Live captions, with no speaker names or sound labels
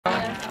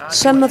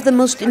Some of the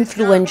most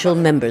influential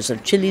members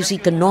of Chile's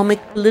economic,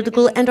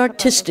 political and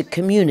artistic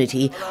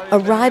community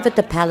arrive at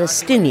the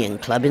Palestinian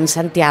Club in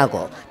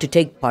Santiago to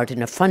take part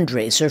in a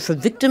fundraiser for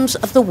victims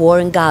of the war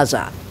in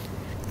Gaza.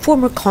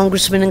 Former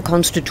Congressman and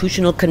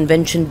Constitutional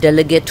Convention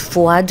delegate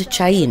Fuad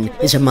Chain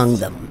is among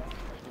them.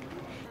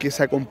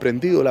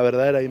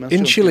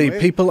 In Chile,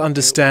 people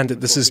understand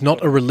that this is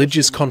not a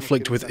religious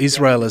conflict with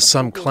Israel as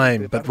some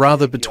claim, but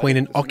rather between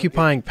an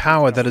occupying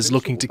power that is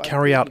looking to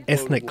carry out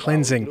ethnic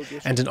cleansing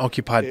and an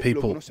occupied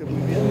people.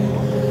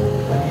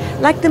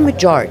 Like the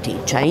majority,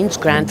 Chain's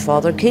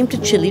grandfather came to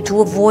Chile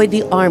to avoid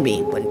the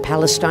army when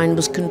Palestine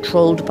was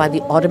controlled by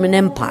the Ottoman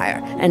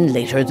Empire and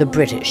later the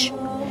British.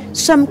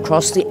 Some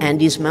crossed the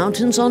Andes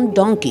Mountains on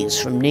donkeys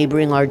from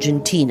neighboring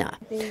Argentina.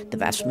 The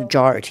vast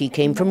majority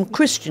came from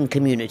Christian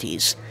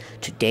communities.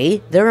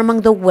 Today, they're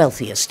among the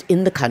wealthiest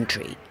in the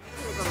country.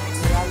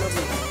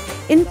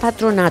 In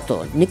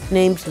Patronato,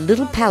 nicknamed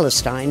Little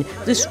Palestine,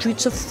 the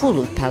streets are full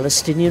of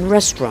Palestinian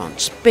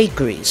restaurants,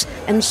 bakeries,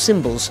 and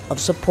symbols of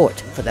support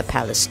for the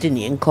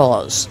Palestinian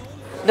cause.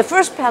 The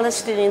first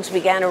Palestinians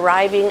began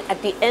arriving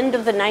at the end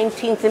of the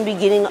 19th and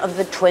beginning of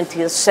the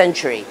 20th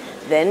century.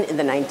 Then, in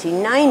the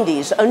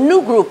 1990s, a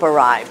new group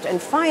arrived.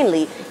 And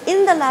finally,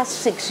 in the last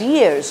 6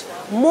 years,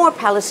 more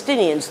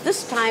Palestinians,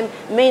 this time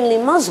mainly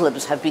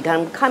Muslims, have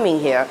begun coming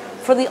here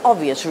for the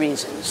obvious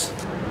reasons.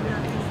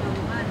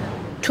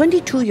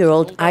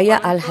 22-year-old Aya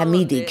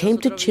Al-Hamidi came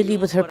to Chile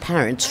with her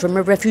parents from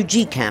a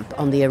refugee camp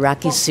on the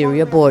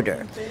Iraqi-Syria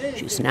border.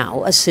 She's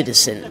now a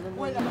citizen.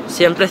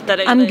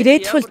 I'm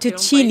grateful to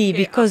Chile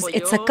because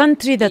it's a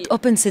country that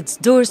opens its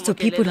doors to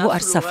people who are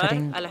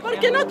suffering.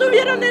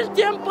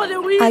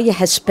 Aya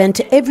has spent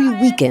every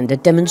weekend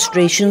at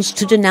demonstrations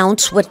to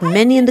denounce what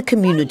many in the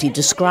community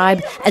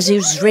describe as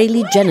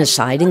Israeli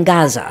genocide in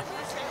Gaza.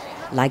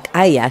 Like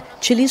Aya,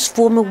 Chile's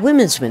former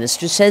women's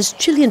minister says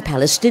Chilean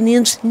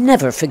Palestinians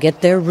never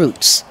forget their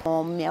roots.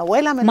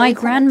 My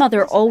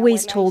grandmother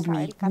always told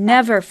me,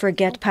 never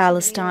forget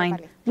Palestine.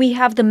 We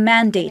have the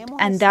mandate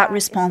and that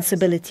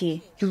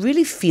responsibility. You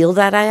really feel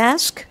that, I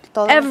ask?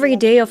 Every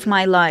day of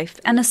my life,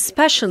 and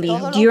especially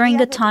during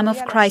a time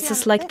of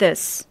crisis like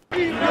this.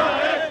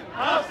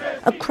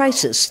 A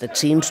crisis that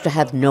seems to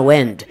have no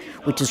end,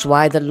 which is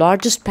why the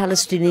largest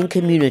Palestinian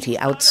community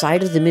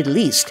outside of the Middle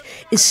East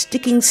is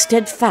sticking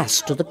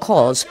steadfast to the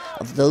cause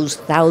of those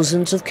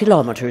thousands of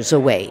kilometers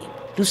away.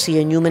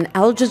 Lucia, Newman,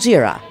 Al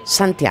Jazeera,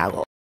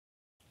 Santiago.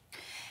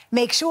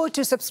 Make sure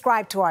to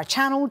subscribe to our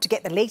channel to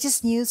get the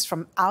latest news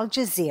from Al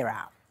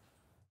Jazeera.